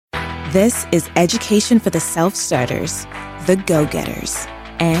This is education for the self-starters, the go-getters,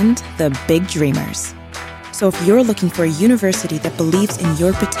 and the big dreamers. So if you're looking for a university that believes in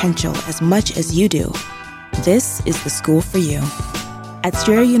your potential as much as you do, this is the school for you. At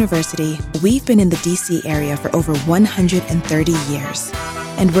Strayer University, we've been in the DC area for over 130 years,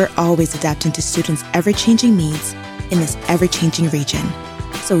 and we're always adapting to students' ever-changing needs in this ever-changing region,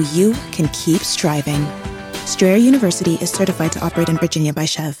 so you can keep striving. Strayer University is certified to operate in Virginia by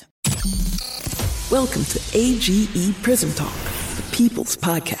Chev. Welcome to AGE Prism Talk, the People's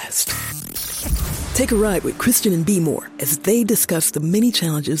Podcast. Take a ride with Christian and B. Moore as they discuss the many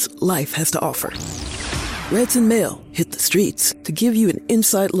challenges life has to offer. Reds and Mail hit the streets to give you an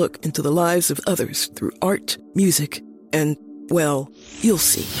inside look into the lives of others through art, music, and, well, you'll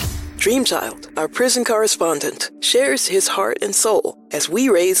see. Dreamchild, our prison correspondent, shares his heart and soul as we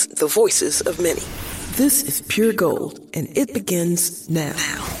raise the voices of many. This is pure gold, and it begins now.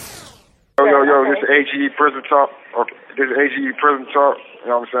 Yo, this is AGE Prison Talk. Okay, this is AGE Prison Talk.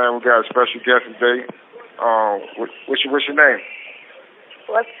 You know what I'm saying? We got a special guest today. What's your name?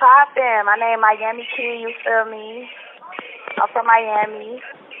 What's poppin'? My name Miami Key, you feel me? I'm from Miami.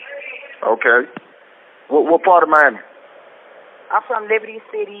 Okay. What part of Miami? I'm from Liberty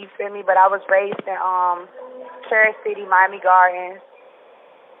City, you feel me? But I was raised in Cherry City, Miami Gardens.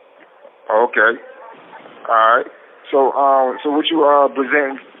 Okay. All right. So what you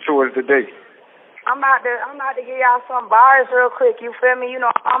presenting to us today? I'm about to give y'all some bars real quick. You feel me? You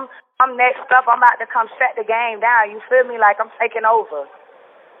know, I'm next up. I'm about to come shut the game down. You feel me? Like I'm taking over.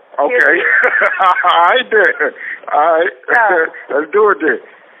 Okay. All right then. All right. Yeah. Let's do it then.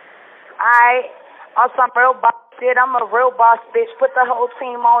 All right. On some real boss shit. I'm a real boss bitch. Put the whole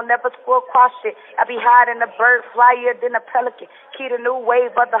team on. Never spoil cross shit. I be hiding the bird, flyer than a pelican. Key the new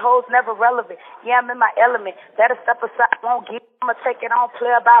wave, but the hoes never relevant. Yeah, I'm in my element. Better step aside. Won't give. I'ma take it on.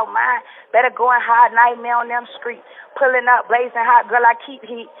 Play about mine. Better go and hide nightmare on them streets. Pulling up, blazing hot. Girl, I keep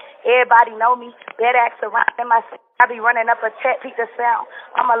heat. Everybody know me. Better act around in my city. I be running up a check, peep the sound.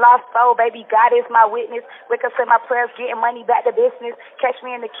 I'm a lost soul, baby. God is my witness. Wake up, say my prayers, getting money back to business. Catch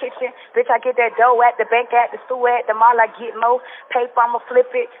me in the kitchen. Bitch, I get that dough at the bank, at the store, at the mall. I get more paper. I'ma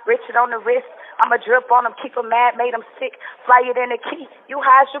flip it. Richard on the wrist. I'ma drip on them, keep them mad, made them sick. Fly it in the key. You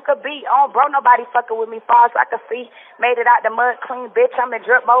high as you could be. Oh, bro, nobody fucking with me. Far as I could see. Made it out the mud clean, bitch. I'm in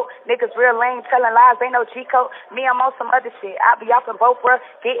drip mode. Niggas real lame, telling lies. Ain't no G-code. Me, I'm on some other shit. I be off in both worlds.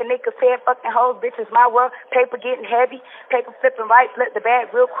 Getting niggas head, fucking hoes. Bitches, my world. Paper getting heavy. Paper flipping right. Flip the bag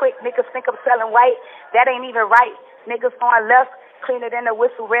real quick. Niggas think I'm selling white. That ain't even right. Niggas going left. Clean it in the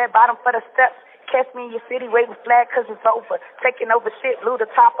whistle. Red bottom for the steps. Catch me in your city, waving flag cause it's over. Taking over shit, blew the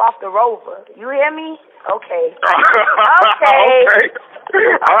top off the Rover. You hear me? Okay. Okay.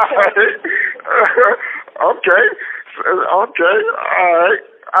 Okay. Okay. All right.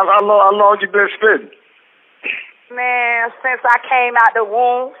 How long you been spitting? Man, since I came out the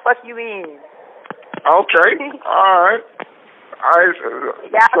womb, fuck you in. Okay. All right.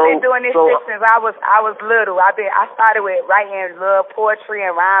 Yeah, I've been doing this shit since I was little. I started with writing little poetry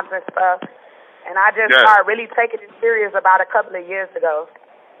and rhymes and stuff. And I just started really taking it serious about a couple of years ago.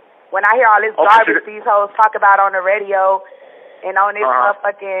 When I hear all this garbage these hoes talk about on the radio and on this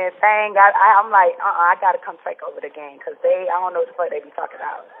motherfucking thing, I'm like, I gotta come take over the game because I don't know what the fuck they be talking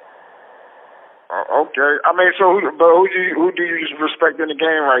about. Okay. I mean, so who do you respect in the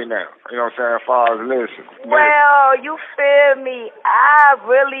game right now? You know what I'm saying, as far as listen. Well, you feel me?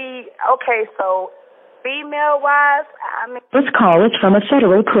 So female-wise, I mean... This call is from a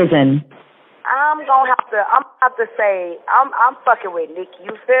federal prison. I'm gonna have to say I'm fucking with Nikki.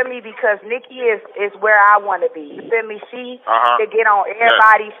 You feel me? Because Nikki is where I want to be. You feel me? She can get on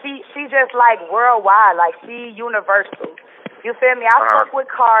everybody. Yeah. She just like worldwide. Like she universal. You feel me? I fuck with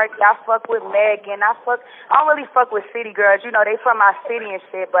Cardi. I fuck with Megan. I don't really fuck with city girls. You know they from my city and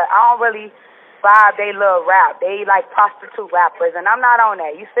shit. But I don't really vibe they little rap. They like prostitute rappers, and I'm not on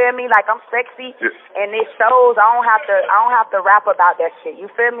that. You feel me? Like I'm sexy, and it shows. I don't have to rap about that shit. You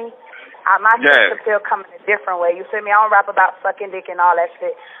feel me? My sex appeal come in a different way. You feel me? I don't rap about sucking dick and all that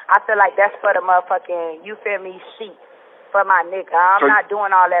shit. I feel like that's for the motherfucking, you feel me, sheep. For my nigga. I'm not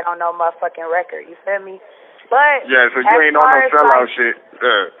doing all that on no motherfucking record. You feel me? But yeah, so you ain't on no sellout shit.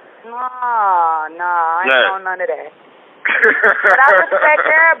 No, I ain't on none of that. But I respect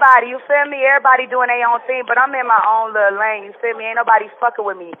everybody. You feel me? Everybody doing their own thing. But I'm in my own little lane. You feel me? Ain't nobody fucking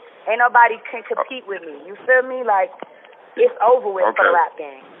with me. Ain't nobody can compete with me. You feel me? Like, it's over with for the rap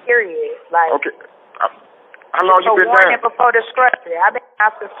game. Period. Like, how long you been down? Before the structure. I've been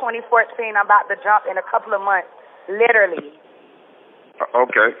out since 2014. I'm about to jump in a couple of months. Literally.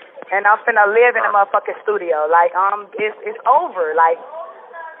 Okay. And I'm finna live in a motherfucking studio. Like, it's over. Like,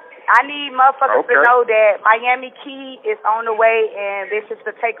 I need motherfuckers to know that Miami Key is on the way, and this is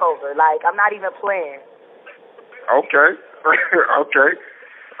the takeover. Like, I'm not even playing. Okay. Okay.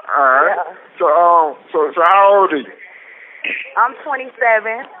 All right. Yeah. So how old are you? I'm 27,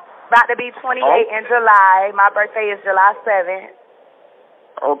 about to be 28 in July. My birthday is July 7th.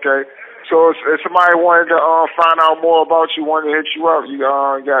 Okay. So if somebody wanted to find out more about you, wanted to hit you up, you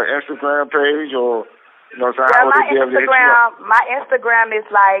got an Instagram page or, you know, so how would they be able to hit you up? My Instagram is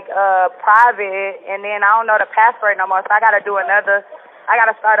like private, and then I don't know the password no more, so I got to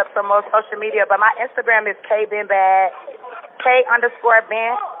start up some more social media. But my Instagram is KBenBad,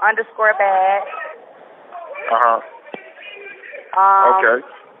 K_Ben_bad. Okay.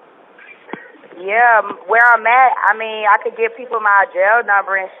 Yeah, where I'm at, I mean, I could give people my jail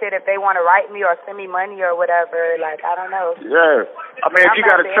number and shit if they want to write me or send me money or whatever. Like, I don't know. Yeah. I mean, if you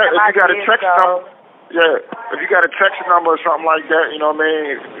got a text number, if you got a text number or something like that, you know what I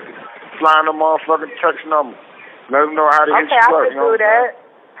mean? Flying the motherfucking text number. Let them know how to hit you up. Okay, I could do that.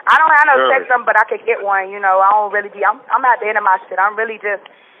 I don't have no text number, but I could get one. You know, I don't really be. I'm at the end of my shit. I'm really just.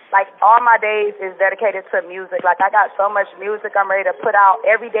 Like, all my days is dedicated to music. Like, I got so much music I'm ready to put out.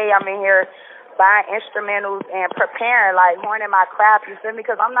 Every day I'm in here buying instrumentals and preparing, like, honing my craft, you feel me?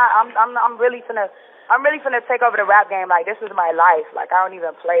 Because I'm really finna take over the rap game. Like, this is my life. Like, I don't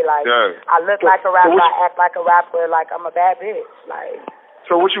even play. Like, I look like a rapper, I act like a rapper. Like, I'm a bad bitch. Like.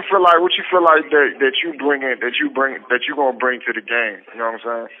 So what you feel like that you gonna bring to the game? You know what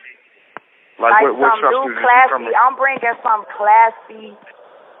I'm saying? Like what some new classy. I'm bringing some classy,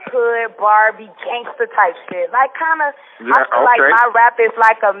 hood, Barbie, gangster type shit. Like, kind of, I feel like my rap is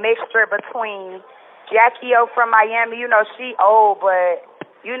like a mixture between Jackie O from Miami. You know, she old, but,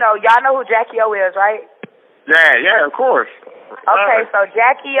 you know, y'all know who Jackie O is, right? Yeah, of course. Okay, so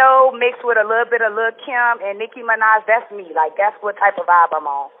Jackie O mixed with a little bit of Lil Kim and Nicki Minaj, that's me. Like, that's what type of vibe I'm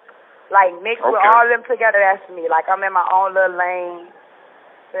on. Like, mixed with all of them together, that's me. Like, I'm in my own little lane.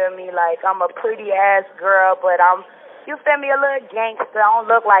 Feel me? Like, I'm a pretty-ass girl, but I'm... You feel me? A little gangster. I don't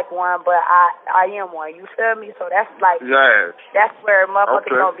look like one, but I am one. You feel me? So that's like, that's where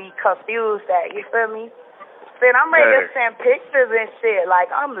motherfuckers gonna be confused at. You feel me? Then I'm ready to send pictures and shit. Like,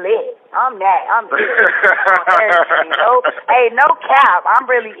 I'm lit. I'm that. I'm lit. No cap. I'm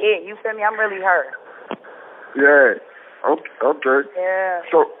really it. You feel me? I'm really her. Yeah. Okay. Yeah.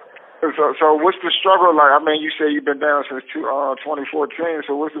 So what's the struggle like? I mean, you say you've been down since 2014.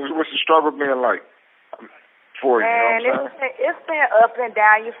 So what's the struggle being like? Man, it's been up and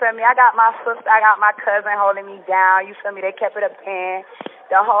down, you feel me? I got my sister, I got my cousin holding me down, you feel me? They kept it a pen,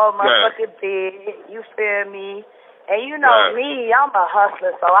 the whole motherfucking bid, you feel me? And you know me, I'm a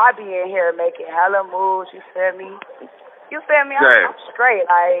hustler, so I be in here making hella moves, you feel me? You feel me? I'm straight,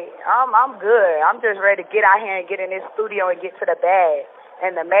 like, I'm good. I'm just ready to get out here and get in this studio and get to the bag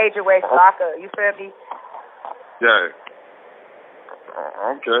in the major way so I could, you feel me? Yeah.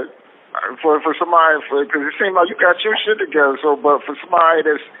 Okay. For somebody, because it seems like you got your shit together. So, but for somebody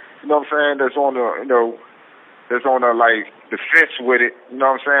that's, you know what I'm saying, that's on the, you know, that's on the like the fence with it. You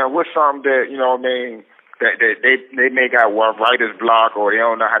know what I'm saying? What's something that, you know what I mean, that they may got writer's block or they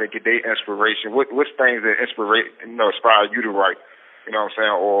don't know how to get their inspiration. What's things that inspire you to write? You know what I'm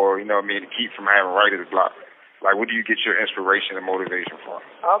saying? Or, you know what I mean, to keep from having writer's block. Like, where do you get your inspiration and motivation from?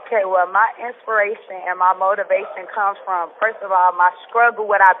 Okay, well, my inspiration and my motivation comes from, first of all, my struggle,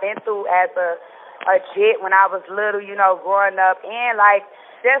 what I've been through as a jit when I was little, you know, growing up, and, like,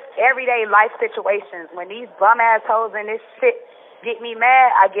 just everyday life situations. When these bum-ass hoes and this shit get me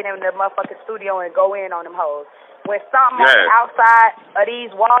mad, I get in the motherfucking studio and go in on them hoes. When something on the outside of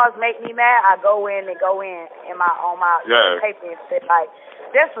these walls make me mad, I go in on my paper and shit. Like,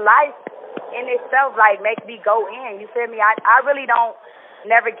 just life in itself, like, make me go in, you feel me? I really don't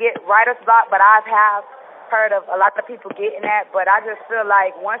never get writer's block, but I have heard of a lot of people getting that, but I just feel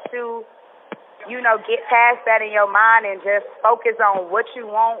like once you know, get past that in your mind and just focus on what you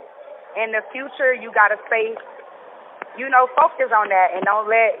want in the future, you gotta stay, you know, focus on that and don't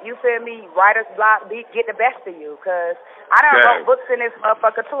let, you feel me, writer's block get the best of you, because I done wrote books in this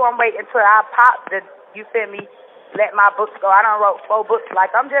motherfucker too. I'm waiting until I pop the, you feel me, let my books go. I done wrote 4 books.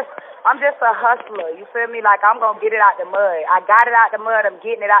 Like, I'm just a hustler, you feel me? Like, I'm going to get it out the mud. I got it out the mud. I'm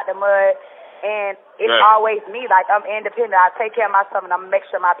getting it out the mud. And it's always me. Like, I'm independent. I take care of myself, and I'm going to make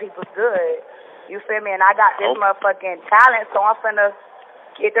sure my people's good. You feel me? And I got this motherfucking talent, so I'm finna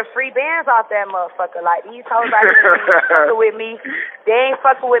get the free bands off that motherfucker. Like, these hoes out here fucking with me. They ain't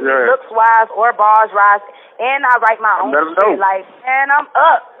fucking with me looks-wise or bars-wise. And I write my own shit. Like, man, I'm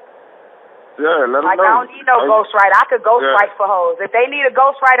up. Yeah, let them know. Like, I don't need no ghostwriter. I could ghostwrite for hoes. If they need a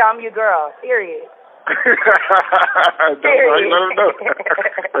ghostwriter, I'm your girl. Period. That's right. Let them know.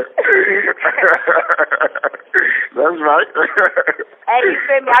 That's right. Hey, you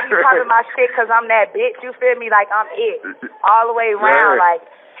feel me? I be popping my shit because I'm that bitch. You feel me? Like I'm it. All the way around. Yeah. Like,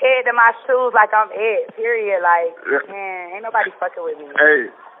 head to my shoes like I'm it. Period. Like, man, ain't nobody fucking with me.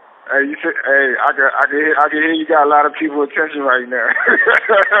 Hey, you said, hey, I can hear you got a lot of people's attention right now.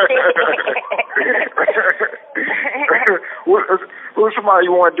 Who's somebody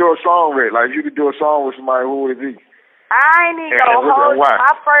you want to do a song with? Like, if you could do a song with somebody, who would it be? I ain't even gonna hold why?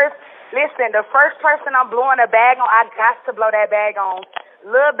 The first person I'm blowing a bag on, I got to blow that bag on.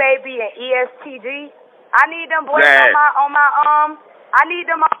 Lil Baby and ESTG. I need them boys on my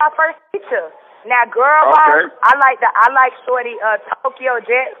first feature. Now, girl, okay. I like Shorty Tokyo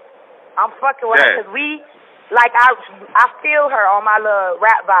Jet. I'm fucking with her because I feel her on my little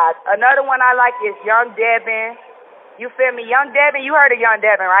rap vibe. Another one I like is Young Devin. You feel me? Young Devin, you heard of Young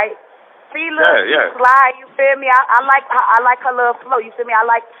Devin, right? See, look, slide, you feel me? I like her little flow, you feel me? I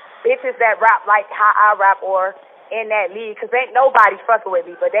like bitches that rap like how I rap or in that league, because ain't nobody fucking with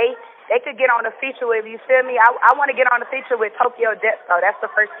me, but they could get on the feature with me, you feel me? I want to get on the feature with Tokyo Jets, though. That's the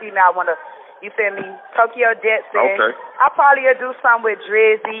first female I want to, you feel me? Tokyo Jets. Okay. I'll probably do something with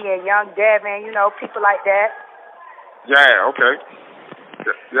Drizzy and Young Devin, you know, people like that. Yeah, okay.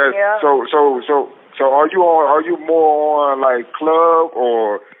 Yeah. So are you more on like club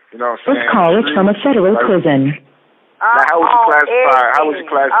or, you know what I'm saying? This call is from a federal prison. How would you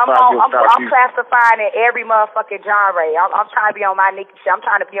classify I'm classifying in every motherfucking genre. I'm trying to be on my Nicki shit. I'm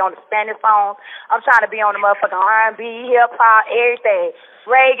trying to be on the Spanish song. I'm trying to be on the motherfucking R&B, hip hop, everything,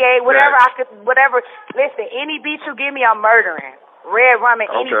 reggae, whatever whatever. Listen, any beat you give me, I'm murdering. Red rum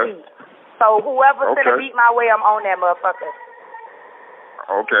and any beat. So whoever send a beat my way, I'm on that motherfucker.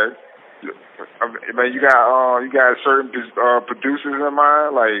 Okay. I mean, you got certain producers in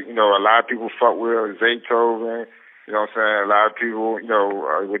mind, like, you know, a lot of people fuck with Zaytoven. You know what I'm saying? A lot of people, you know,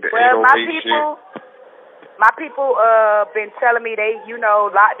 with the 808 shit. My people been telling me they, you know,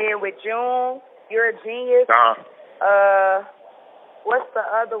 locked in with June. You're a genius. What's the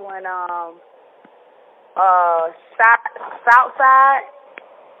other one? Southside.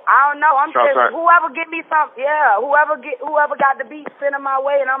 I don't know. I'm just whoever get me some. Yeah, whoever got the beat, send them my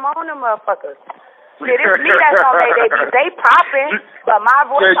way, and I'm on them motherfuckers. Shit, it's me that's on they beat. They popping, but my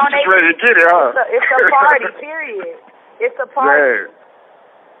voice on they beat. It's a party. Period. It's a party.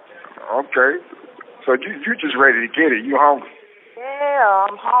 Yeah. Okay. So you just ready to get it? You hungry? Yeah,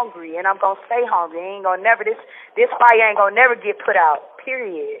 I'm hungry, and I'm gonna stay hungry. Ain't gonna never this fire ain't gonna never get put out.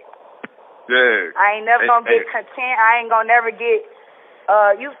 Period. Yeah. I ain't never gonna get content. I ain't gonna never get.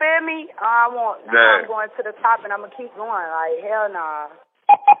 You feel me? I'm going to the top, and I'm gonna keep going. Like, hell nah.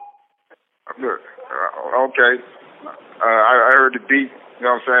 Okay. I heard the beat. You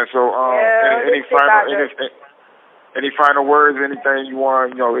know what I'm saying? So, any final words? Anything you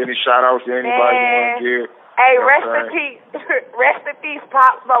want? You know, any shout outs to anybody you want to give? Hey, rest in peace,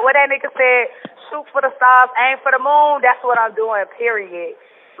 Pops. But what that nigga said, shoot for the stars, aim for the moon. That's what I'm doing. Period.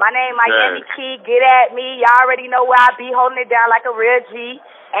 My name Miami Key. Get at me. Y'all already know where I be, holding it down like a real G.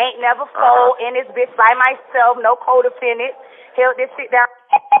 Ain't never fold in this bitch by myself. No codependent. Held this shit down.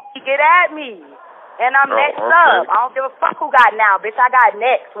 Get at me. And I'm next up. I don't give a fuck who got now, bitch. I got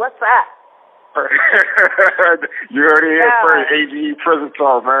next. What's up? You heard it here first. AGE Prison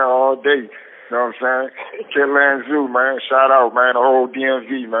Talk, man, all day. You know what I'm saying? Kidland Zoo, man. Shout out, man. The whole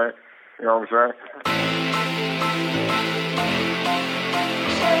DMV, man. You know what I'm saying?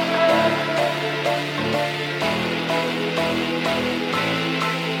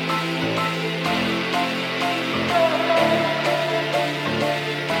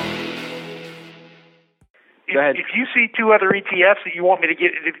 If you see two other ETFs that you want me to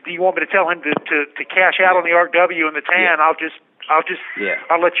get, do you want me to tell him to cash out on the ARKW and the TAN? I'll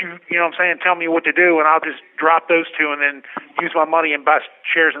let you, you know what I'm saying, tell me what to do, and I'll just drop those two and then use my money and buy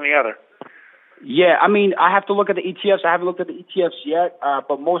shares in the other. Yeah, I mean, I have to look at the ETFs. I haven't looked at the ETFs yet,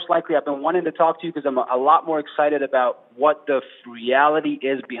 but most likely I've been wanting to talk to you because I'm a lot more excited about what the reality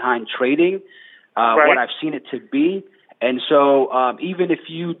is behind trading, what I've seen it to be. And so even if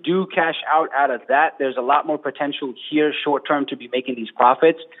you do cash out of that, there's a lot more potential here short-term to be making these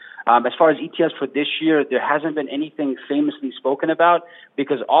profits. As far as ETFs for this year, there hasn't been anything famously spoken about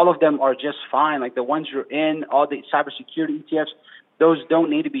because all of them are just fine. Like the ones you're in, all the cybersecurity ETFs, those don't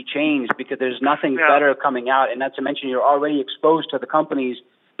need to be changed because there's nothing better coming out. And not to mention you're already exposed to the companies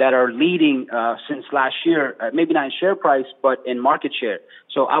that are leading since last year, maybe not in share price, but in market share.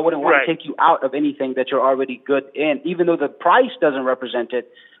 So I wouldn't want to take you out of anything that you're already good in, even though the price doesn't represent it.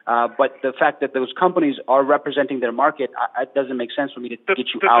 But the fact that those companies are representing their market, it doesn't make sense for me to get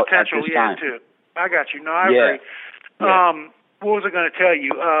you out at this time. I got you. No, I agree. Yeah. What was I going to tell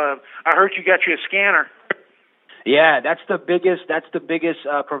you? I heard you got you a scanner. Yeah, that's the biggest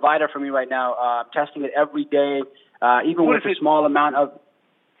provider for me right now. I'm testing it every day, even with a small amount of.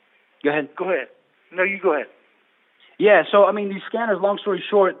 Go ahead. Go ahead. No, you go ahead. Yeah, so I mean, these scanners, long story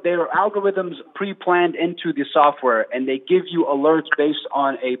short, they're algorithms pre-planned into the software, and they give you alerts based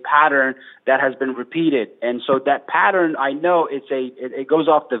on a pattern that has been repeated. And so that pattern, I know it goes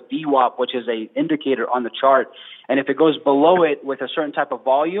off the VWAP, which is a indicator on the chart. And if it goes below it with a certain type of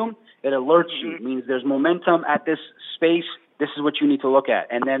volume, it alerts you. It means there's momentum at this space. This is what you need to look at.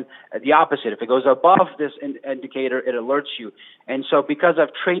 And then the opposite, if it goes above this indicator, it alerts you. And so because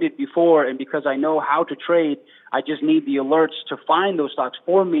I've traded before and because I know how to trade, I just need the alerts to find those stocks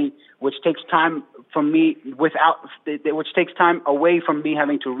for me, which takes time from me which takes time away from me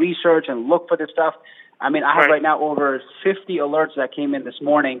having to research and look for this stuff. I mean, I have right now over 50 alerts that came in this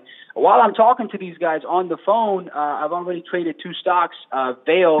morning. While I'm talking to these guys on the phone, I've already traded 2 stocks,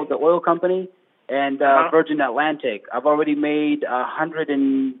 Vail, the oil company, and Virgin Atlantic. I've already made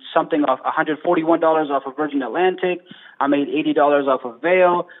 $141 off of Virgin Atlantic. I made $80 off of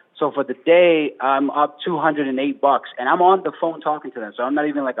Vail. So for the day, I'm up $208, and I'm on the phone talking to them. So I'm not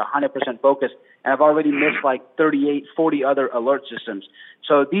even like 100% focused, and I've already missed like 38, 40 other alert systems.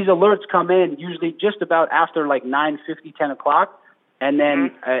 So these alerts come in usually just about after like 9:50, 10 o'clock, and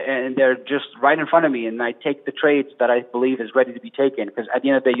then and they're just right in front of me, and I take the trades that I believe is ready to be taken, because at the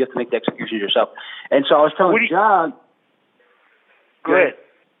end of the day, you have to make the execution yourself. And so I was telling John. Go ahead.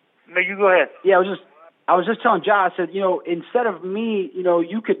 No, you go ahead. Yeah, I was just telling John, I said, instead of me,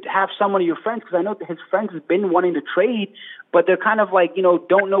 you could have some of your friends, because I know that his friends have been wanting to trade, but they're kind of like,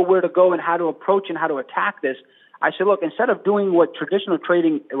 don't know where to go and how to approach and how to attack this. I said, look, instead of doing what traditional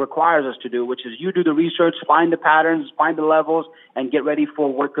trading requires us to do, which is you do the research, find the patterns, find the levels, and get ready for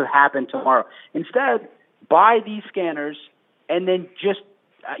what could happen tomorrow. Instead, buy these scanners and then just,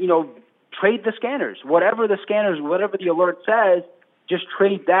 trade the scanners. Whatever the alert says, just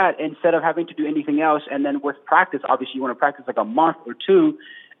trade that instead of having to do anything else. And then with practice, obviously you want to practice like a month or 2.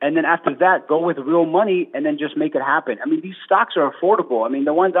 And then after that, go with real money and then just make it happen. I mean, these stocks are affordable. I mean,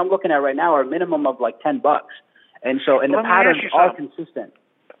 the ones I'm looking at right now are a minimum of like $10. And the patterns are consistent.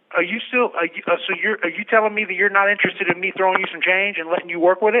 Are you telling me that you're not interested in me throwing you some change and letting you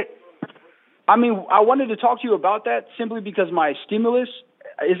work with it? I mean, I wanted to talk to you about that simply because my stimulus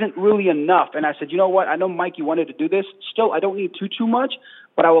isn't really enough. And I said, you know what? I know Mikey wanted to do this. Still, I don't need too much,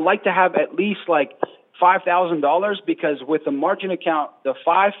 but I would like to have at least like $5,000, because with the margin account, the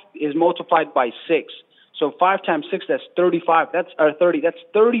 5 is multiplied by 6. So 5 times 6, that's 35. That's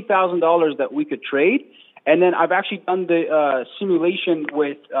 $30,000 that we could trade. And then I've actually done the simulation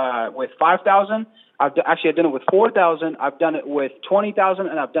with 5,000. I've done it with 4,000. I've done it with 20,000,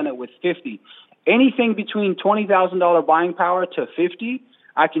 and I've done it with 50. Anything between $20,000 buying power to 50,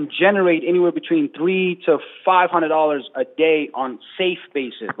 I can generate anywhere between $300 to $500 a day on safe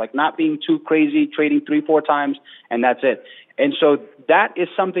basis, like not being too crazy, trading 3-4 times, and that's it. And so that is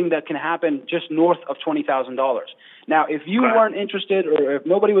something that can happen just north of $20,000. Now, if you weren't interested, or if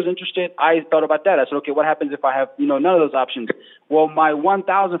nobody was interested, I thought about that. I said, okay, what happens if I have, none of those options? Well, my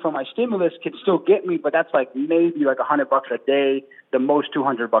 1,000 from my stimulus could still get me, but that's like maybe like $100 a day, the most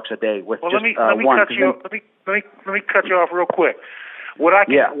 $200 a day with let me cut you off real quick. What I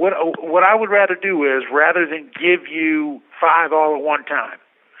would rather do is, rather than give you 5 all at one time,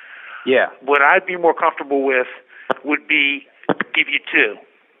 what I'd be more comfortable with would be give you 2.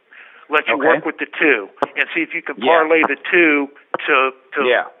 Let you work with the 2 and see if you can parlay the 2 to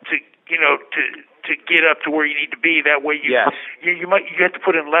get up to where you need to be. That way you have to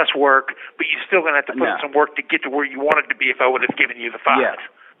put in less work, but you're still going to have to put in some work to get to where you wanted to be if I would have given you the 5.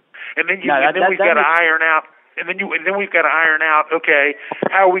 And then we've got to iron out. And then we've got to iron out, okay,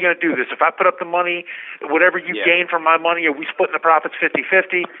 how are we going to do this? If I put up the money, whatever you gain from my money, are we splitting the profits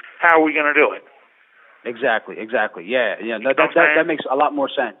 50-50? How are we going to do it? Exactly. Yeah. That makes a lot more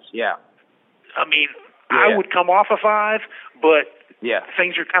sense. Yeah. I mean, I would come off a 5, but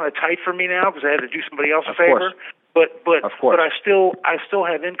things are kind of tight for me now because I had to do somebody else a favor. But I still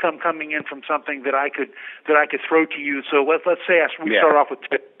have income coming in from something that I could throw to you. So let's say we start off with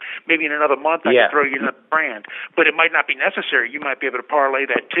 2. Maybe in another month I can throw you another brand. But it might not be necessary. You might be able to parlay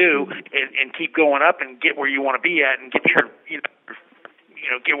that 2 and keep going up and get where you want to be at and get your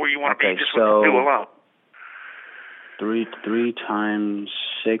get where you want to be just with the 2 alone. Three times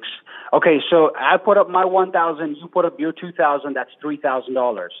 6. Okay, so I put up my 1,000. You put up your 2,000. That's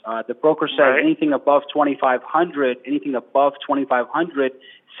 $3,000. The broker says anything above 2,500. Anything above 2,500,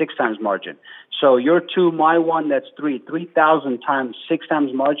 6 times margin. So your 2, my 1. That's 3. 3,000 times 6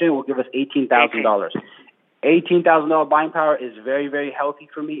 times margin will give us $18,000. $18,000 buying power is very, very healthy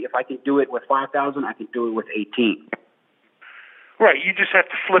for me. If I can do it with 5,000, I can do it with 18. Right, you just have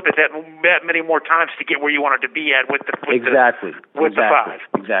to flip it that many more times to get where you wanted to be at with the exactly the 5.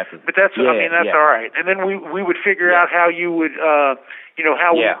 Exactly. But that's that's all right. And then we would figure out how you would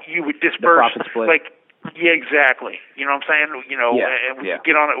you would disperse the profit split. Exactly. You know what I'm saying? And we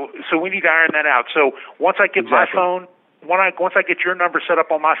get on it. So we need to iron that out. So once I get my phone, once I get your number set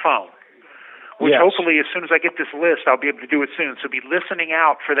up on my phone, which hopefully as soon as I get this list, I'll be able to do it soon. So be listening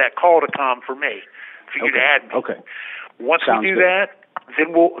out for that call to come for me, for you to add me. Okay. Once we do that,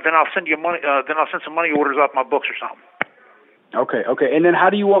 then I'll send you money. Then I'll send some money orders off my books or something. Okay. And then how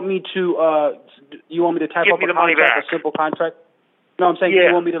do you want me to? You want me to type Give up me a the money contract, back. a simple contract? No, I'm saying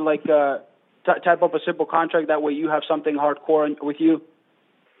you want me to type up a simple contract. That way you have something hardcore with you.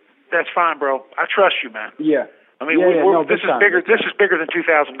 That's fine, bro. I trust you, man. Yeah. I mean, this is bigger. This is bigger than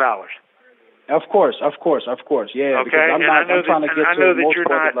 $2,000. Of course. Yeah. Okay. I'm trying to get I know to that most you're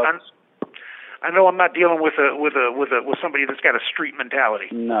not. levels. I know I'm not dealing with somebody that's got a street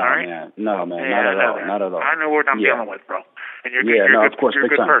mentality. No, all right? man. No, man. Yeah, not at all. I know what I'm dealing with, bro. And you're you're a good person.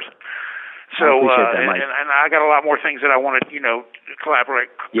 So, I appreciate that, Mike. and I got a lot more things that I want to,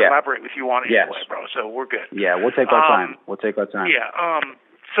 collaborate with you on anyway, bro. So we're good. Yeah, we'll take our time. Yeah.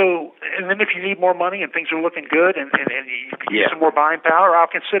 So, and then if you need more money and things are looking good and you need some more buying power, I'll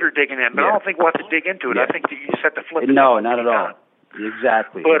consider digging in. But I don't think we'll have to dig into it. I think that you just have to flip it. No, not at all.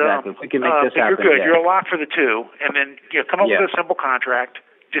 Exactly. But, If we can make this happen, you're good. You're a lock for the 2, and then come up with a simple contract.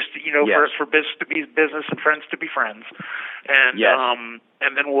 Just for business to be business and friends to be friends, and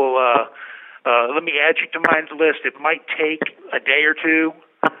then we'll let me add you to my list. It might take a day or 2,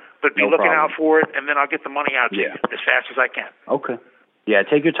 but be looking out for it, and then I'll get the money out to you as fast as I can. Okay. Yeah,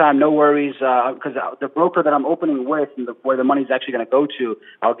 take your time, no worries, because the broker that I'm opening with and where the money's actually going to go to,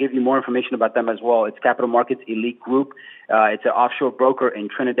 I'll give you more information about them as well. It's Capital Markets Elite Group. It's an offshore broker in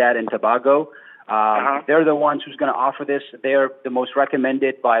Trinidad and Tobago. They're the ones who's going to offer this. They're the most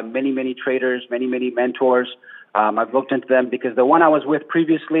recommended by many, many traders, many, many mentors. I've looked into them because the one I was with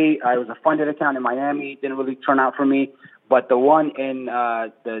previously, I was a funded account in Miami, didn't really turn out for me. But the one in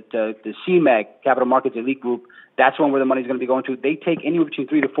the CMEG, Capital Markets Elite Group, that's one where the money's going to be going to. They take anywhere between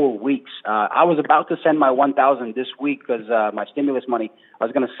 3 to 4 weeks. I was about to send my 1,000 this week because my stimulus money. I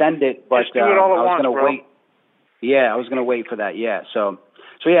was going to send it, but just do it all at I was going to wait. Yeah, I was going to wait for that. Yeah, so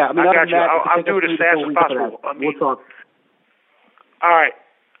yeah. I mean, I got you. I'll do it as fast as possible. We'll talk. All right.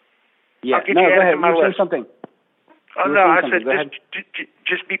 Yeah. I'll get no, you go ahead. my You were list. saying something. Oh no, I said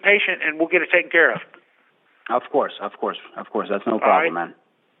just be patient and we'll get it taken care of. Of course. That's no problem, man.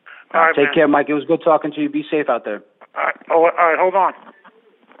 All right, take care, Mike. It was good talking to you. Be safe out there. All right. All right. Hold on.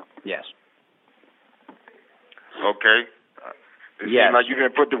 Yes. Okay. It seems like you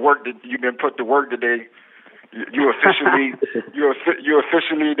didn't put the work. You didn't put the work today. You officially. you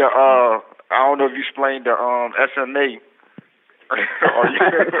officially the. I don't know if you explained the SMA.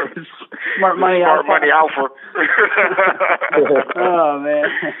 Smart Money Alpha. Oh man.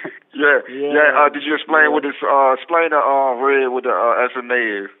 Yeah. Did you explain what this? Explain the red what the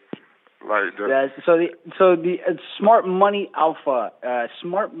SMA is. Like so the Smart Money Alpha.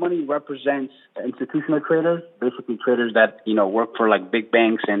 Smart Money represents institutional traders, basically traders that work for like big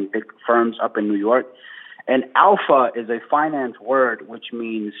banks and big firms up in New York. And alpha is a finance word which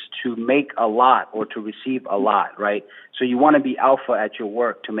means to make a lot or to receive a lot, right? So you want to be alpha at your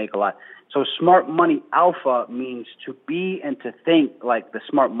work to make a lot. So Smart Money Alpha means to be and to think like the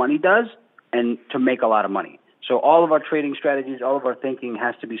smart money does and to make a lot of money. So all of our trading strategies, all of our thinking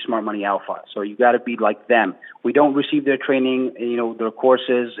has to be Smart Money Alpha. So you got to be like them. We don't receive their training, their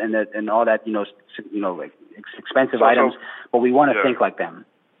courses and all that, like expensive items, but we want to think like them.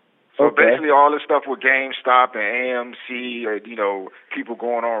 So basically all this stuff with GameStop and AMC, people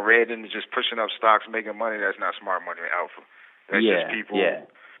going on Reddit and just pushing up stocks, making money, that's not Smart Money Alpha. That's just people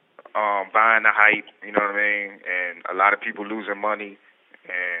buying the hype, you know what I mean? And a lot of people losing money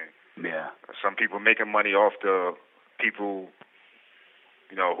and some people making money off the people,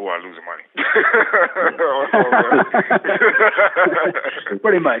 who are losing money.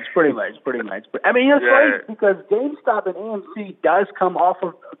 Pretty much. I mean, it's funny because GameStop and AMC does come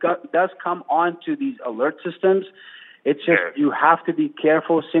onto these alert systems. It's just you have to be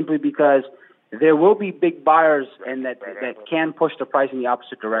careful simply because there will be big buyers and that can push the price in the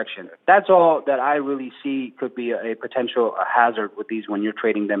opposite direction. That's all that I really see could be a potential hazard with these when you're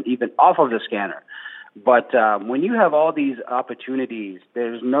trading them, even off of the scanner. But when you have all these opportunities,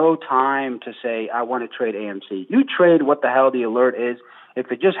 there's no time to say, I want to trade AMC. You trade what the hell the alert is.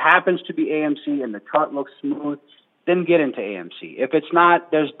 If it just happens to be AMC and the chart looks smooth, then get into AMC. If it's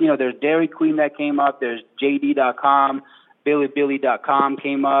not, there's Dairy Queen that came up, there's JD.com, BillyBilly.com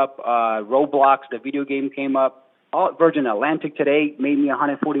came up, Roblox, the video game, came up. Virgin Atlantic today made me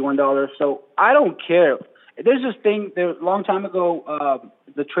 $141. So I don't care. There's this thing, a long time ago,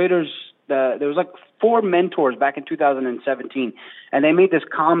 the traders, there was like 4 mentors back in 2017, and they made this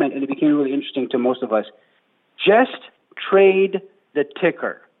comment, and it became really interesting to most of us. Just trade the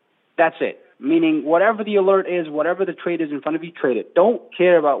ticker. That's it. Meaning whatever the alert is, whatever the trade is in front of you, trade it. Don't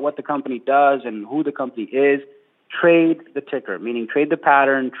care about what the company does and who the company is. Trade the ticker, meaning trade the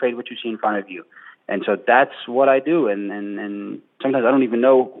pattern, trade what you see in front of you. And so that's what I do. And sometimes I don't even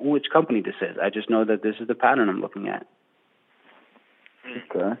know which company this is. I just know that this is the pattern I'm looking at.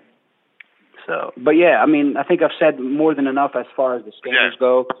 Okay. So, but yeah, I mean, I think I've said more than enough as far as the scanners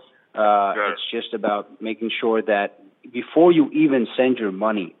go. It's just about making sure that before you even send your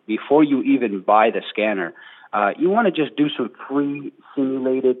money, before you even buy the scanner, you want to just do some free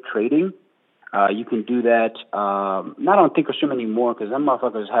simulated trading. You can do that not on Thinkorswim anymore because them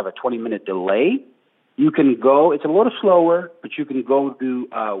motherfuckers have a 20-minute delay. You can go, it's a little slower, but you can go to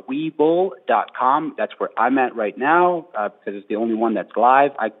Webull.com. That's where I'm at right now because it's the only one that's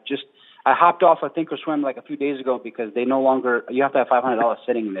live. I hopped off of Thinkorswim like a few days ago because they no longer, you have to have $500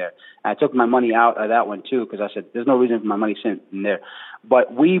 sitting there. And I took my money out of that one too because I said there's no reason for my money sitting in there.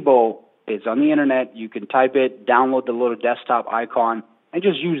 But Webull is on the internet. You can type it, download the little desktop icon, and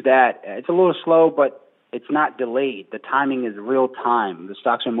just use that. It's a little slow, but it's not delayed. The timing is real time. The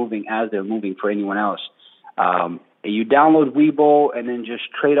stocks are moving as they're moving for anyone else. You download Webull and then just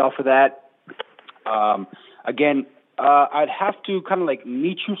trade off of that. Again, I'd have to kind of like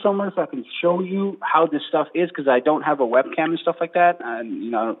meet you somewhere so I can show you how this stuff is because I don't have a webcam and stuff like that.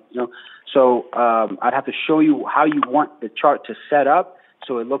 So I'd have to show you how you want the chart to set up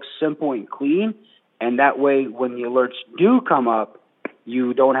so it looks simple and clean. And that way, when the alerts do come up,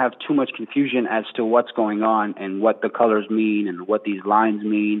 you don't have too much confusion as to what's going on and what the colors mean and what these lines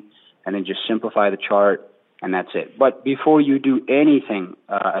mean, and then just simplify the chart, and that's it. But before you do anything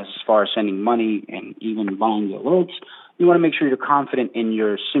as far as sending money and even buying the alerts, you want to make sure you're confident in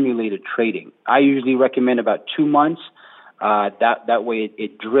your simulated trading. I usually recommend about 2 months. That way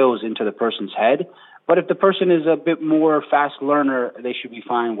it drills into the person's head. But if the person is a bit more fast learner, they should be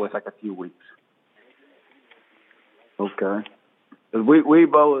fine with like a few weeks. Okay.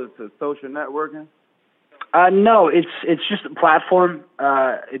 Weibo is a social networking? No, it's just a platform.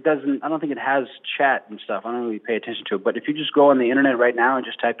 It doesn't. I don't think it has chat and stuff. I don't really pay attention to it. But if you just go on the internet right now and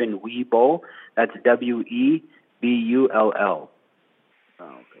just type in Webull, that's WEBULL. Oh,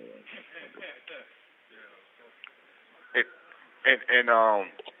 okay. And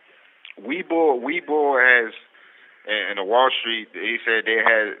Webull has in the Wall Street. He said they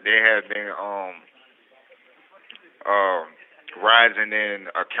have been rising in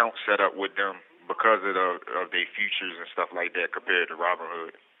accounts set up with them because of their futures and stuff like that compared to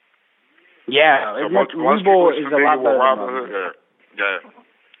Robinhood. Yeah, so Webull is a lot better than Robinhood. Yeah.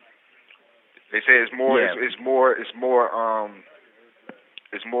 They say it's more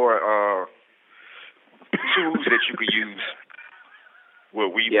tools that you could use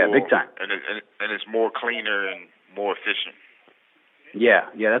with Webull. Yeah, big time. And it's more cleaner and more efficient. Yeah,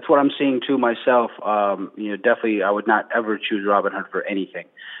 that's what I'm seeing too myself. Definitely, I would not ever choose Robinhood for anything.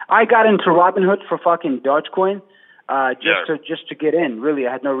 I got into Robinhood for fucking Dogecoin, just to get in. Really,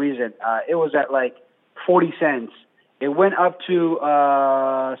 I had no reason. It was at like 40 cents. It went up to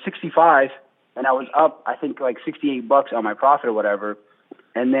 65, and I was up, I think, like $68 on my profit or whatever.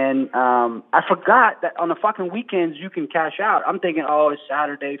 And then I forgot that on the fucking weekends you can cash out. I'm thinking, oh, it's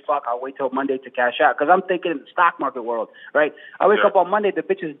Saturday. Fuck, I'll wait till Monday to cash out. Because I'm thinking in the stock market world, right? I wake up on Monday, the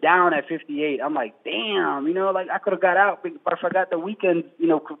bitch is down at 58. I'm like, damn, like I could have got out. But I forgot the weekend,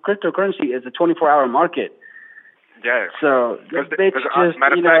 cryptocurrency is a 24-hour market. Yeah. So this bitch just,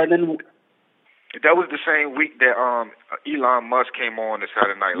 and then... That was the same week that Elon Musk came on the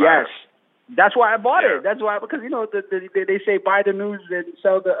Saturday Night Live. Yes. That's why I bought it. That's why, because they say buy the news and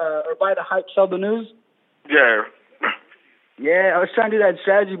sell the or buy the hype, sell the news. Yeah. Yeah, I was trying to do that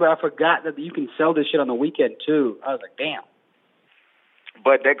strategy, but I forgot that you can sell this shit on the weekend too. I was like, damn.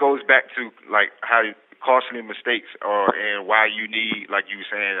 But that goes back to like how costly mistakes are and why you need, like you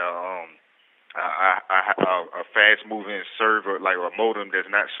were saying, a fast-moving server, like a modem that's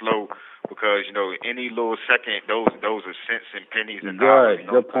not slow, because any little second, those are cents and pennies and dollars.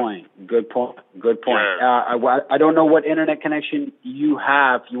 Good point. Yeah. I don't know what internet connection you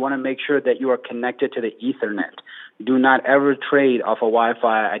have. You want to make sure that you are connected to the Ethernet. Do not ever trade off of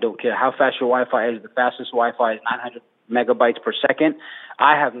Wi-Fi. I don't care how fast your Wi-Fi is. The fastest Wi-Fi is 900 megabytes per second.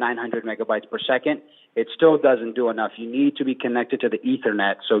 I have 900 megabytes per second. It still doesn't do enough. You need to be connected to the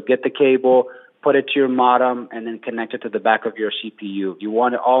Ethernet. So get the cable, put it to your modem, and then connect it to the back of your CPU. You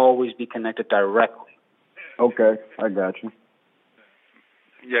want to always be connected directly. Okay, I got you.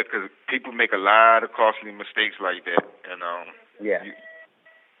 Yeah, because people make a lot of costly mistakes like that, and yeah.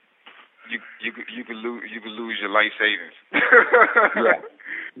 You could lose your life savings.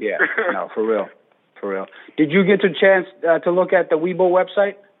 Yeah. No, for real. Did you get a chance to look at the Weibo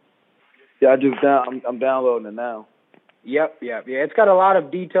website? Yeah, I'm downloading it now. Yep. It's got a lot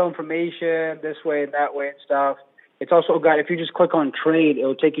of detailed information this way and that way and stuff. It's also got, if you just click on trade,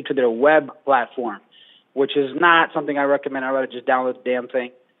 it'll take you to their web platform, which is not something I recommend. I'd rather just download the damn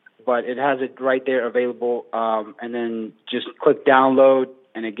thing. But it has it right there available, and then just click download,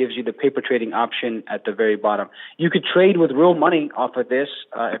 and it gives you the paper trading option at the very bottom. You could trade with real money off of this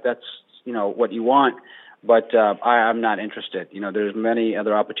if that's what you want, but I'm not interested. There's many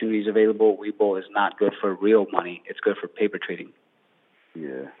other opportunities available. Weibo is not good for real money. It's good for paper trading.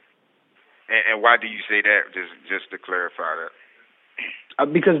 Yeah. And why do you say that? Just to clarify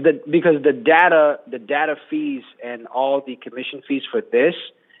that. Because the data fees and all the commission fees for this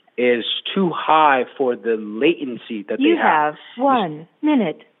is too high for the latency that they have. You have 1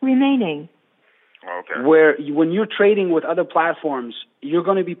 minute remaining. Okay. When you're trading with other platforms, you're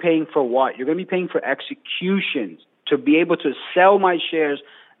going to be paying for what? You're going to be paying for executions to be able to sell my shares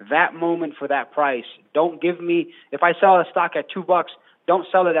that moment for that price. Don't give me, if I sell a stock at $2, don't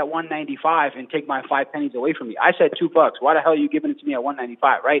sell it at $1.95 and take my 5 pennies away from me. I said $2. Why the hell are you giving it to me at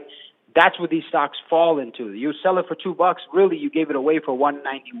 $1.95, right? That's what these stocks fall into. You sell it for $2, really you gave it away for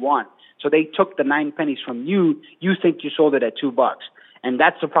 $1.91. So they took the 9 pennies from you. You think you sold it at $2. And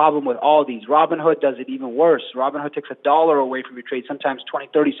that's the problem with all these. Robinhood does it even worse. Robinhood takes $1 away from your trade, sometimes 20,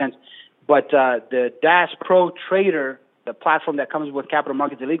 30 cents. But the Dash Pro Trader, the platform that comes with Capital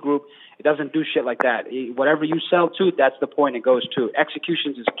Markets Elite Group, it doesn't do shit like that. Whatever you sell to, that's the point it goes to.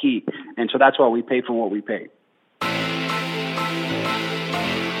 Executions is key. And so that's why we pay for what we pay.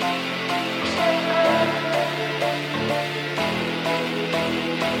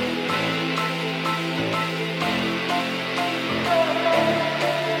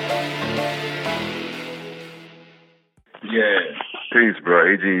 Yeah. Peace,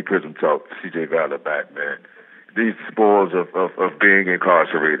 bro. AGE Prison Talk. CJ Valor back, man. These spoils of being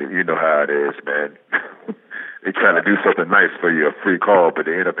incarcerated, you know how it is, man. They trying to do something nice for you, a free call, but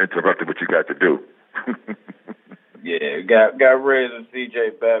they end up interrupting what you got to do. Yeah, got Rez and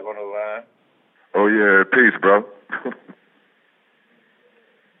CJ back on the line. Oh, yeah. Peace, bro.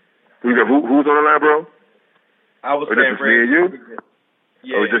 Who's on the line, bro? I was saying just me and you?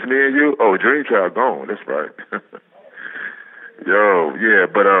 Yeah. Oh, just me and you? Oh, Dream Child gone. That's right. Yo, yeah,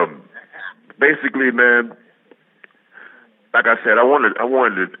 but basically, man, like I said, I wanted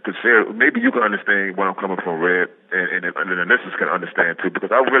to share. Maybe you can understand where I'm coming from, Red, and the listeners can understand too, because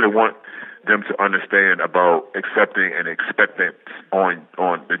I really want them to understand about accepting and expectance on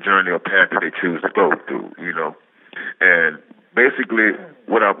the journey or path that they choose to go through, And basically,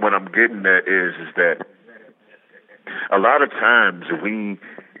 what I'm getting at is that a lot of times we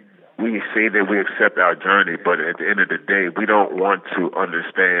say that we accept our journey, but at the end of the day, we don't want to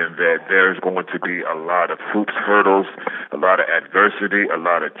understand that there's going to be a lot of hoops, hurdles, a lot of adversity, a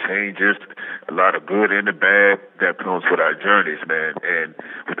lot of changes, a lot of good and the bad that comes with our journeys, man. And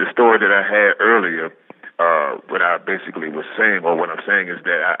with the story that I had earlier, what I basically was saying, or what I'm saying is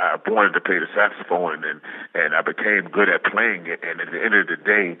that I wanted to play the saxophone, and I became good at playing it. And at the end of the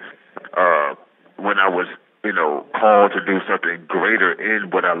day, when I was called to do something greater in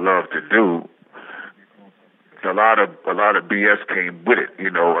what I love to do, a lot of BS came with it.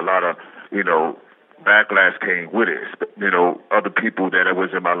 A lot of backlash came with it. Other people that was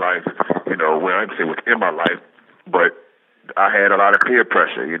in my life, well, I can say was in my life, but I had a lot of peer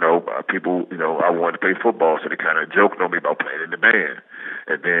pressure. People, I wanted to play football, so they kind of joked on me about playing in the band.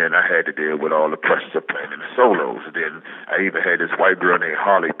 And then I had to deal with all the pressures of playing in the solos. And then I even had this white girl named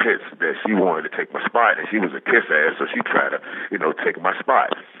Harley Pitts that she wanted to take my spot, and she was a kiss ass, so she tried to, take my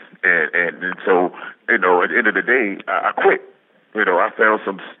spot. And so, at the end of the day, I quit. I found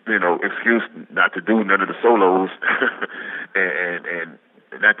some, excuse not to do none of the solos and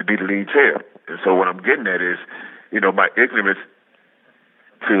not to be the lead chair. And so what I'm getting at is, my ignorance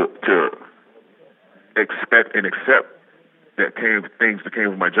to expect and accept things that came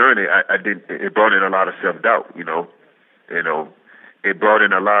with my journey, I didn't. It brought in a lot of self-doubt. You know, it brought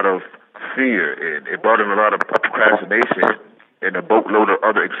in a lot of fear, and it brought in a lot of procrastination and a boatload of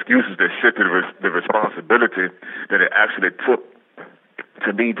other excuses that shifted the responsibility that it actually took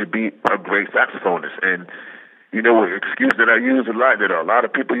to me to be a great saxophonist. And you know what excuse that I use a lot, that a lot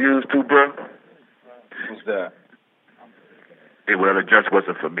of people use too, bro? What's that? Well, it just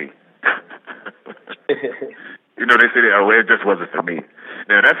wasn't for me. You know, they say that, it just wasn't for me.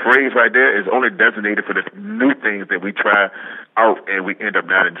 Now, that phrase right there is only designated for the new things that we try out and we end up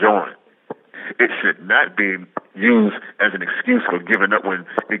not enjoying. It should not be used as an excuse for giving up when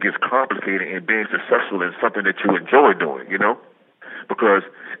it gets complicated and being successful in something that you enjoy doing, you know? Because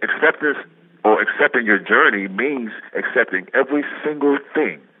acceptance or accepting your journey means accepting every single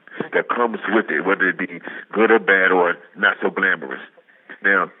thing that comes with it, whether it be good or bad or not so glamorous.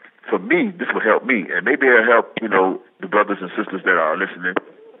 Now, for me, this will help me, and maybe it'll help, you know, the brothers and sisters that are listening,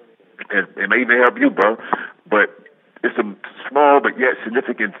 and it may even help you, bro. But it's some small but yet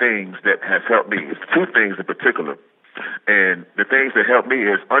significant things that has helped me. It's two things in particular, and the things that help me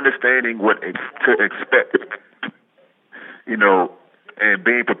is understanding what to expect, you know, and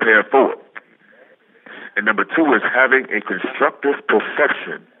being prepared for it. And number two is having a constructive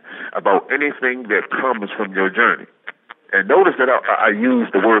perception about anything that comes from your journey. And notice that I use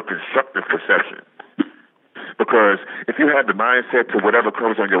the word constructive perception, because if you have the mindset to whatever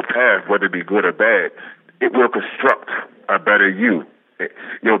comes on your path, whether it be good or bad, it will construct a better you.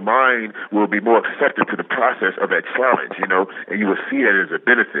 Your mind will be more accepted to the process of that challenge, you know, and you will see that as a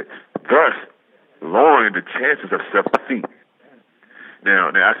benefit, thus lowering the chances of self-defeat.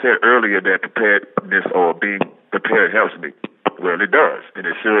 Now, I said earlier that preparedness or being prepared helps me. Well, it does, and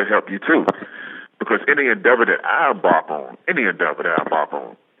it should help you too. Because any endeavor that I embark on,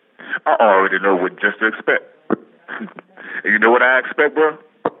 I already know what just to expect. And you know what I expect, bro?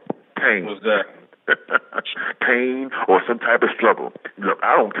 Pain. What's that? Pain or some type of struggle. Look,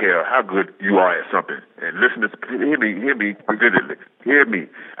 I don't care how good you are at something. And listeners, hear me vividly. Hear me.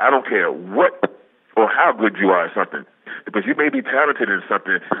 I don't care what or how good you are at something. Because you may be talented in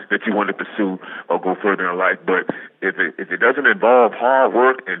something that you want to pursue or go further in life, but if it doesn't involve hard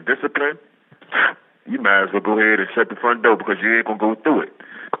work and discipline, you might as well go ahead and shut the front door, because you ain't going to go through it.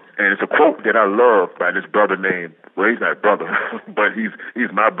 And it's a quote that I love by this brother named, well, he's not brother, but he's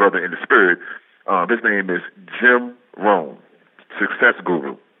my brother in the spirit. His name is Jim Rohn, success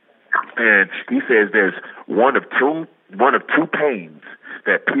guru. And he says there's one of two pains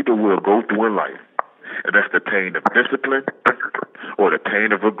that people will go through in life. And that's the pain of discipline or the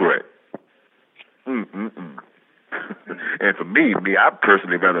pain of regret. And for me, I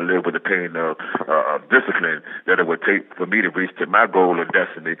personally rather live with the pain of discipline that it would take for me to reach to my goal of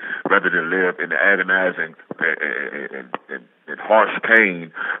destiny, rather than live in the agonizing and harsh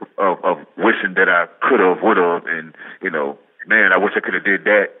pain of wishing that I could have, would have, and, you know, man, I wish I could have did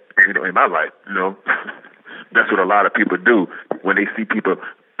that, you know, in my life, you know. That's what a lot of people do when they see people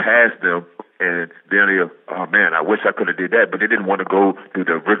pass them, and then they, oh man, I wish I could have did that, but they didn't want to go through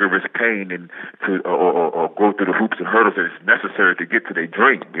the rigorous pain and or go through the hoops and hurdles that is necessary to get to their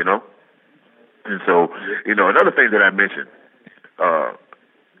dream, you know. And so, you know, another thing that I mentioned,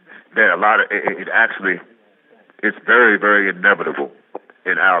 that a lot of it's very, very inevitable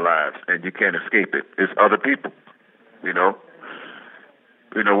in our lives, and you can't escape it. It's other people, you know.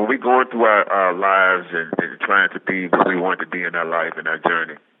 You know, when we're going through our lives and trying to be what we want to be in our life and our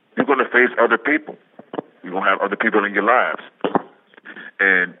journey, you're going to face other people. You're going to have other people in your lives.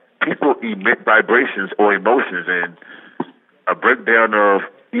 And people emit vibrations or emotions, and a breakdown of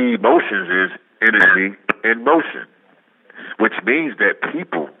emotions is energy in motion, which means that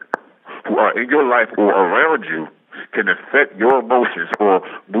people who are in your life or around you can affect your emotions or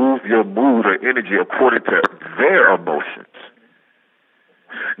move your mood or energy according to their emotions.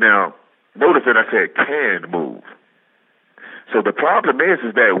 Now, notice that I said can move. So the problem is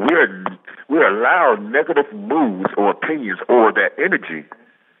that we're allowed negative moods or opinions or that energy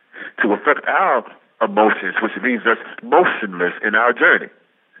to affect our emotions, which leaves us motionless in our journey.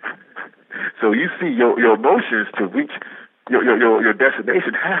 So you see, your emotions to reach your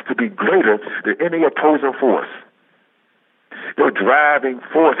destination has to be greater than any opposing force. Your driving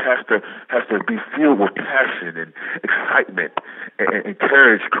force has to be filled with passion and excitement and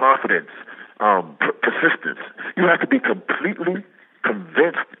courage, confidence, persistence. You have to be completely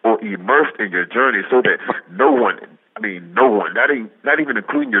convinced or immersed in your journey so that no one, not even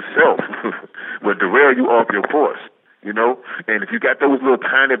including yourself, will derail you off your course, you know? And if you got those little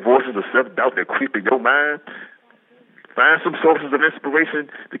tiny voices of self-doubt that creep in your mind, find some sources of inspiration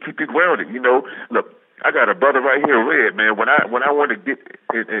to keep you grounded. You know, look, I got a brother right here, Red, man. When I want to get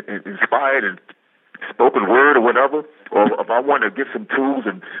inspired and spoken word or whatever, or if I want to get some tools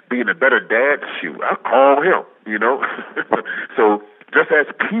and being a better dad, shoot, I call him, you know. So just as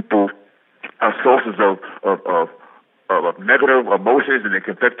people are sources of negative emotions and they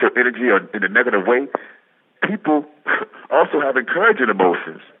can affect your energy in a negative way, people also have encouraging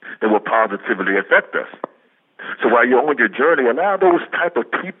emotions that will positively affect us. So while you're on your journey, allow those type of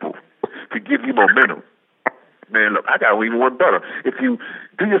people to give you momentum. Man, look, I got even one better. If you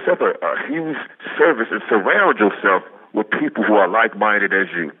do yourself a huge service and surround yourself with people who are like-minded as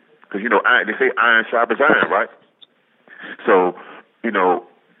you, because, you know, they say iron sharpens iron, right? So, you know,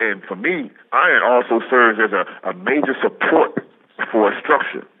 and for me, iron also serves as a major support for a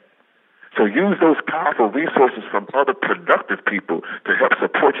structure. So use those powerful resources from other productive people to help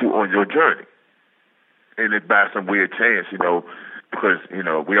support you on your journey. And it by some weird chance, you know, because, you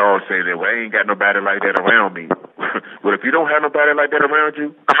know, we all say that, well, I ain't got nobody like that around me. But if you don't have nobody like that around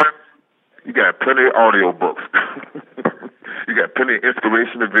you, you got plenty of audio books. You got plenty of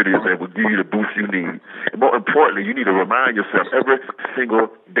inspirational videos that will give you the boost you need. And more importantly, you need to remind yourself every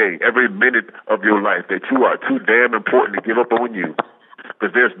single day, every minute of your life that you are too damn important to give up on you.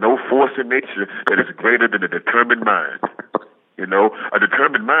 Because there's no force in nature that is greater than a determined mind. You know, a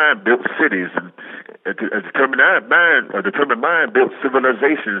determined mind built cities, and a determined mind built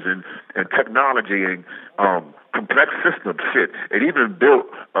civilizations and technology and complex systems. Shit, it even built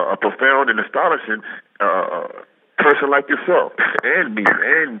a profound and astonishing person like yourself and me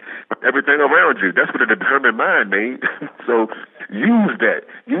and everything around you. That's what a determined mind made. So use that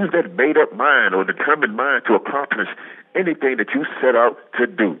made-up mind or determined mind to accomplish anything that you set out to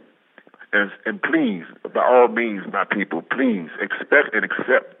do. And please, by all means, my people, please expect and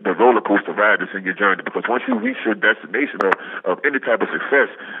accept the roller coaster ride that's in your journey. Because once you reach your destination of any type of success,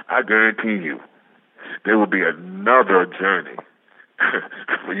 I guarantee you, there will be another journey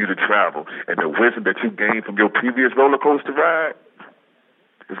for you to travel. And the wisdom that you gained from your previous roller coaster ride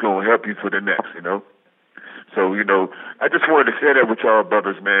is going to help you for the next, you know. So, you know, I just wanted to share that with y'all,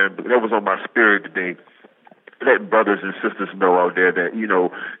 brothers, man. That was on my spirit today. Letting brothers and sisters know out there that, you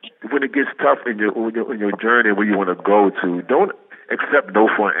know, when it gets tough in your journey where you want to go to, don't accept no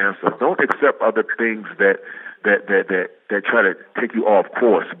for an answer. Don't accept other things that try to take you off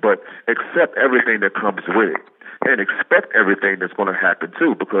course, but accept everything that comes with it. And expect everything that's going to happen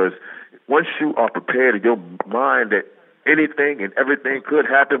too, because once you are prepared in your mind that anything and everything could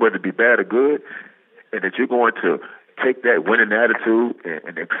happen, whether it be bad or good, and that you're going to take that winning attitude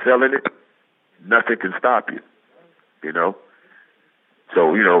and excel in it, nothing can stop you, you know.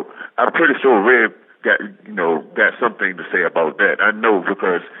 So, you know, I'm pretty sure Red got something to say about that. I know,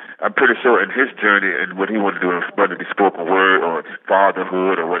 because I'm pretty sure in his journey and what he wanted to do, whether it be spoken word or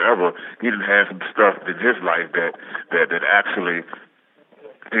fatherhood or whatever, he didn't have some stuff in his life that actually,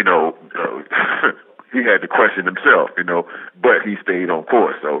 you know, he had to question himself, you know, but he stayed on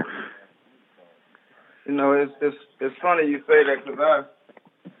course. So, you know, it's funny you say that, because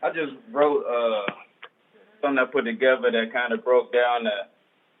I just wrote something I put together that kind of broke down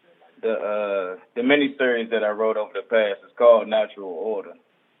the miniseries that I wrote over the past. It's called Natural Order.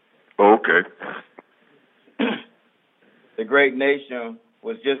 Okay. The Great Nation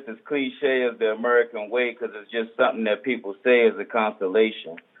was just as cliche as the American way, because it's just something that people say is a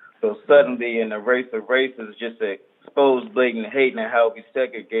constellation. So suddenly in the race of races, just exposed blatant hate and how we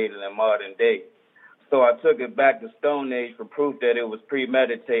segregated in modern day. So I took it back to Stone Age for proof that it was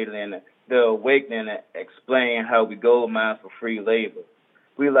premeditated, and the awakening explained how we gold mine for free labor.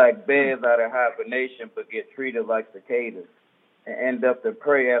 We like bears out of hibernation but get treated like cicadas and end up to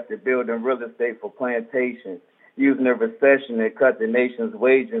prey after building real estate for plantations, using a recession to cut the nation's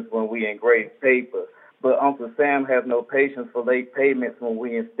wages when we engrave paper. But Uncle Sam has no patience for late payments when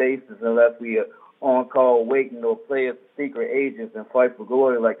we in stasis unless we are on call waiting or play as secret agents and fight for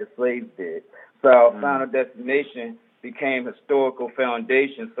glory like the slaves did. So our final destination became historical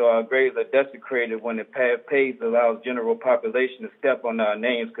foundation, so our graves are desecrated when the path pays allows general population to step on our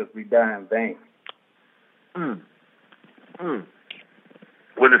names because we die in vain.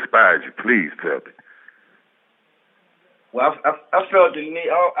 What inspired you? Please tell me. Well, I felt the need.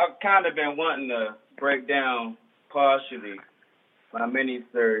 I've kind of been wanting to break down partially my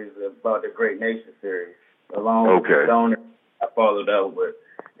mini-series about the Great Nation series, along with the Donor I followed up with,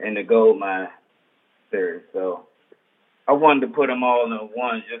 and the Gold Mine series. So I wanted to put them all in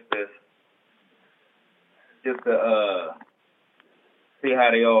one just to see how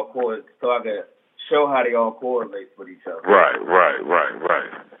they all correlate, so I could show how they all correlate with each other. Right.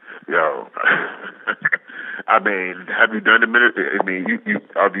 Yo, I mean, have you done the miniseries?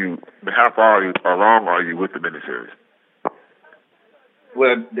 I mean, how far along are you with the miniseries?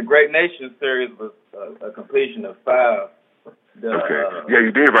 Well, the Great Nation series was a completion of 5. Okay. Yeah,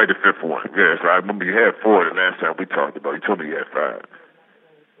 you did write the 5th one. Yes, I remember you had 4 the last time we talked about. You told me you had 5.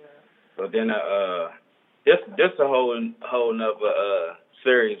 So then, this a whole nother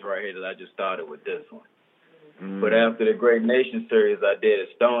series right here that I just started with this one. But after the Great Nation series, I did a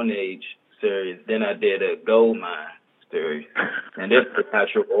Stone Age series. Then I did a Gold Mine series, and this is the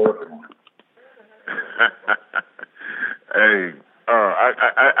Natural Order one. Hey.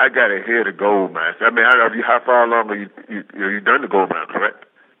 I gotta hear the Gold Mine. I mean, how far along are you done the Gold Mine, correct?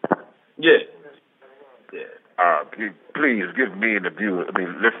 Yeah. Please give me and the viewer,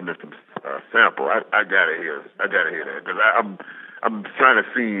 listeners, some sample. I gotta hear that because I'm trying to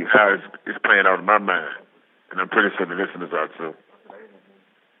see how it's playing out in my mind, and I'm pretty sure the listeners are too.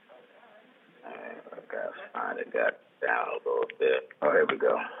 I gotta find it. Got down a little bit. Oh, here we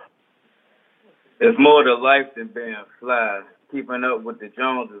go. It's more to life than being fly. Keeping up with the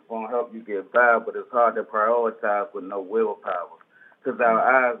Joneses won't help you get by, but it's hard to prioritize with no willpower. Because our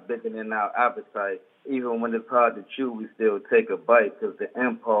eyes bigger than our appetite. Even when it's hard to chew, we still take a bite because the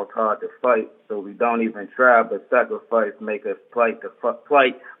impulse hard to fight. So we don't even try, but sacrifice make us plead the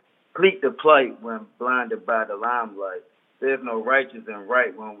plight when blinded by the limelight. There's no righteous and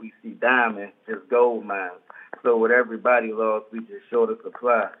right when we see diamonds, just gold mines. So with everybody lost, we just short of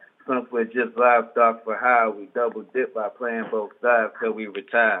supply. Since we're just livestock for hire, we double dip by playing both sides till we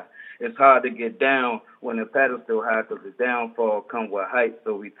retire. It's hard to get down when the pedestal high because the downfall come with height.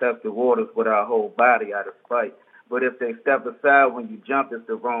 So we test the waters with our whole body out of spite. But if they step aside when you jump, it's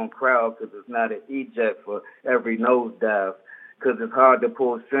the wrong crowd because it's not an eject for every nosedive. Because it's hard to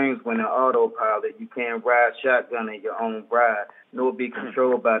pull strings when in autopilot. You can't ride shotgun in your own ride, nor be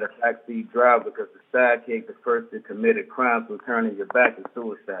controlled by the backseat driver because the sidekick, the first to commit a crime, so turning your back is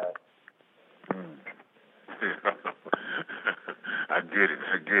suicide. I get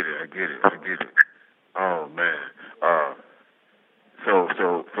it. Oh, man. So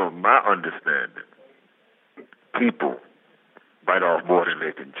from my understanding, people bite off more than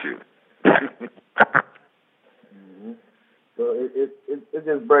they can chew. So it's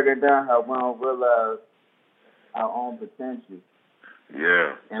just breaking down how we don't realize our own potential.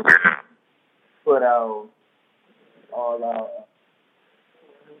 Yeah. And we put all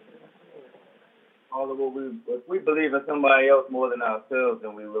of what if we believe in somebody else more than ourselves,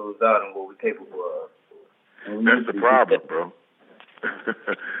 then we lose out on what we're capable of. That's the problem, bro.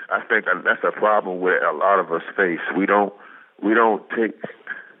 I think that's a problem where a lot of us face. We don't take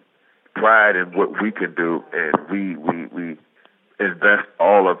pride in what we can do, and we invest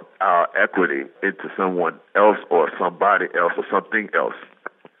all of our equity into someone else or somebody else or something else,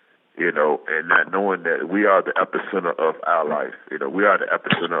 and not knowing that we are the epicenter of our life. We are the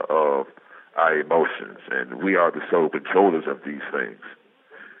epicenter of our emotions, and we are the sole controllers of these things.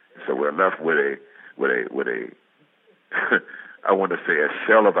 So we're left with a I want to say a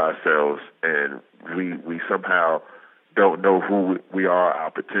shell of ourselves, and we somehow don't know who we are, our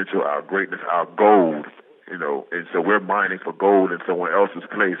potential, our greatness, our gold, and so we're mining for gold in someone else's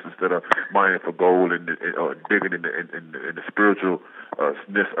place instead of mining for gold and digging in the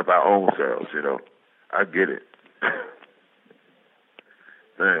spiritualness of our own selves. I get it.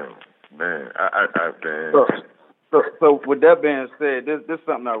 Damn, man, man. So with that being said, this is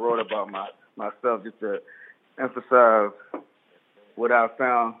something I wrote about myself just to emphasize what I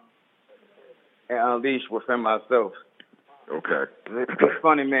found and unleashed within myself. Okay. It's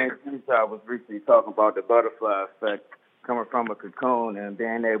funny, man. I was recently talking about the butterfly effect coming from a cocoon and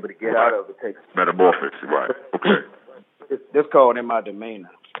being able to get out of it. Takes metamorphosis, right? Okay. It's called In My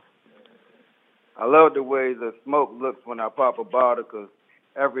Demeanor. I love the way the smoke looks when I pop a bottle because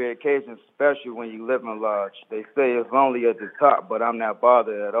every occasion's special when you live in large. They say it's lonely at the top, but I'm not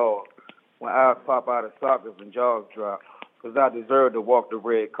bothered at all. When eyes pop out of sockets and jaws drop, because I deserve to walk the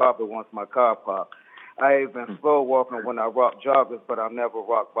red carpet once my car popped. I even slow walking when I rock joggers, but I never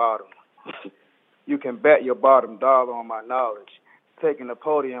rock bottom. You can bet your bottom dollar on my knowledge. Taking the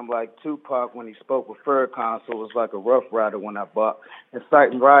podium like Tupac when he spoke with Farrakhan, so it was like a Rough Rider when I bought.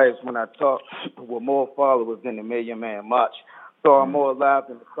 Inciting riots when I talk with more followers than the Million Man March. So I'm more alive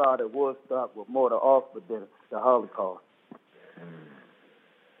than the crowd at Woodstock with more to offer than the Holocaust.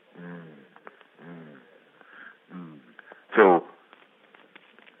 So,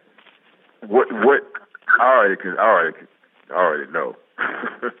 what? I already know,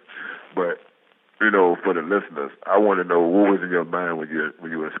 but for the listeners, I want to know what was in your mind when you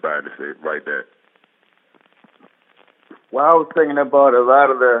were inspired to write that. Well, I was thinking about a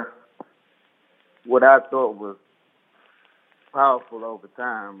lot of what I thought was powerful over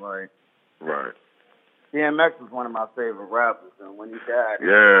time, right? Right. DMX was one of my favorite rappers, and when he died,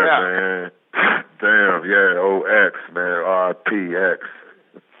 man. Damn, yeah, old X, man, R.P. X.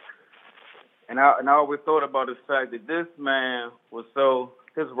 And I always thought about the fact that this man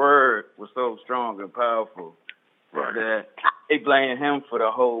his word was so strong and powerful that they blamed him for the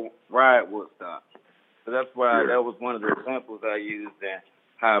whole riot Woodstock. So that's why that was one of the examples I used and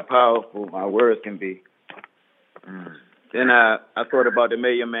how powerful my words can be. Then I thought about the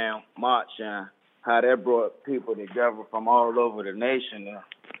Million Man March and how that brought people together from all over the nation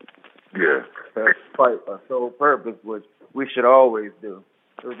to fight a sole purpose, which we should always do.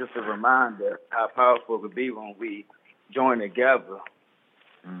 It was just a reminder how powerful it could be when we join together.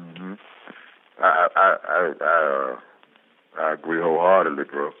 Mm-hmm. I agree wholeheartedly,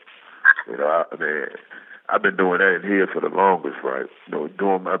 bro. You know, I've been doing that in here for the longest, right? You know,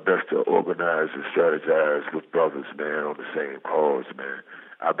 doing my best to organize and strategize with brothers, man, on the same cause, man.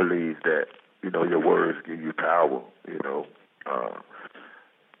 I believe that, you know, your words give you power, you know.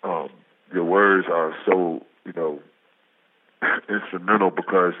 Your words are so, you know, instrumental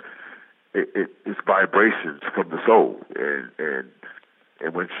because it's vibrations from the soul,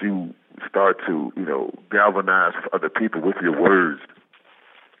 and once you start to, you know, galvanize other people with your words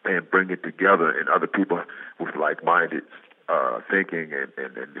and bring it together, and other people with like-minded thinking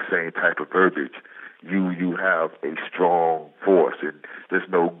and the same type of verbiage, you have a strong force, and there's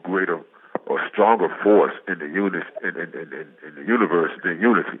no greater or stronger force in the in the universe than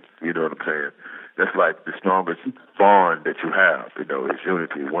unity. You know what I'm saying? That's like the strongest bond that you have. You know, is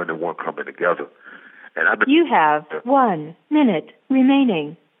unity, one to one coming together. And you have 1 minute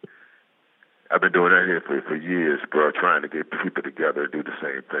remaining. I've been doing that here for years, bro, trying to get people together and do the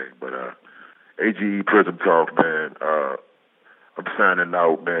same thing. But AGE Prism Talk, man. I'm signing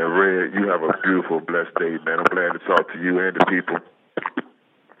out, man. Red, you have a beautiful, blessed day, man. I'm glad to talk to you and the people.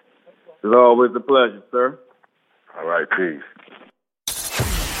 It's always a pleasure, sir. All right, peace.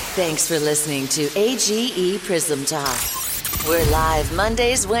 Thanks for listening to AGE Prism Talk. We're live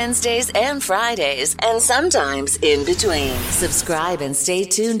Mondays, Wednesdays, and Fridays, and sometimes in between. Subscribe and stay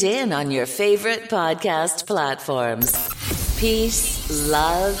tuned in on your favorite podcast platforms. Peace,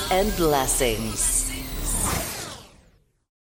 love, and blessings.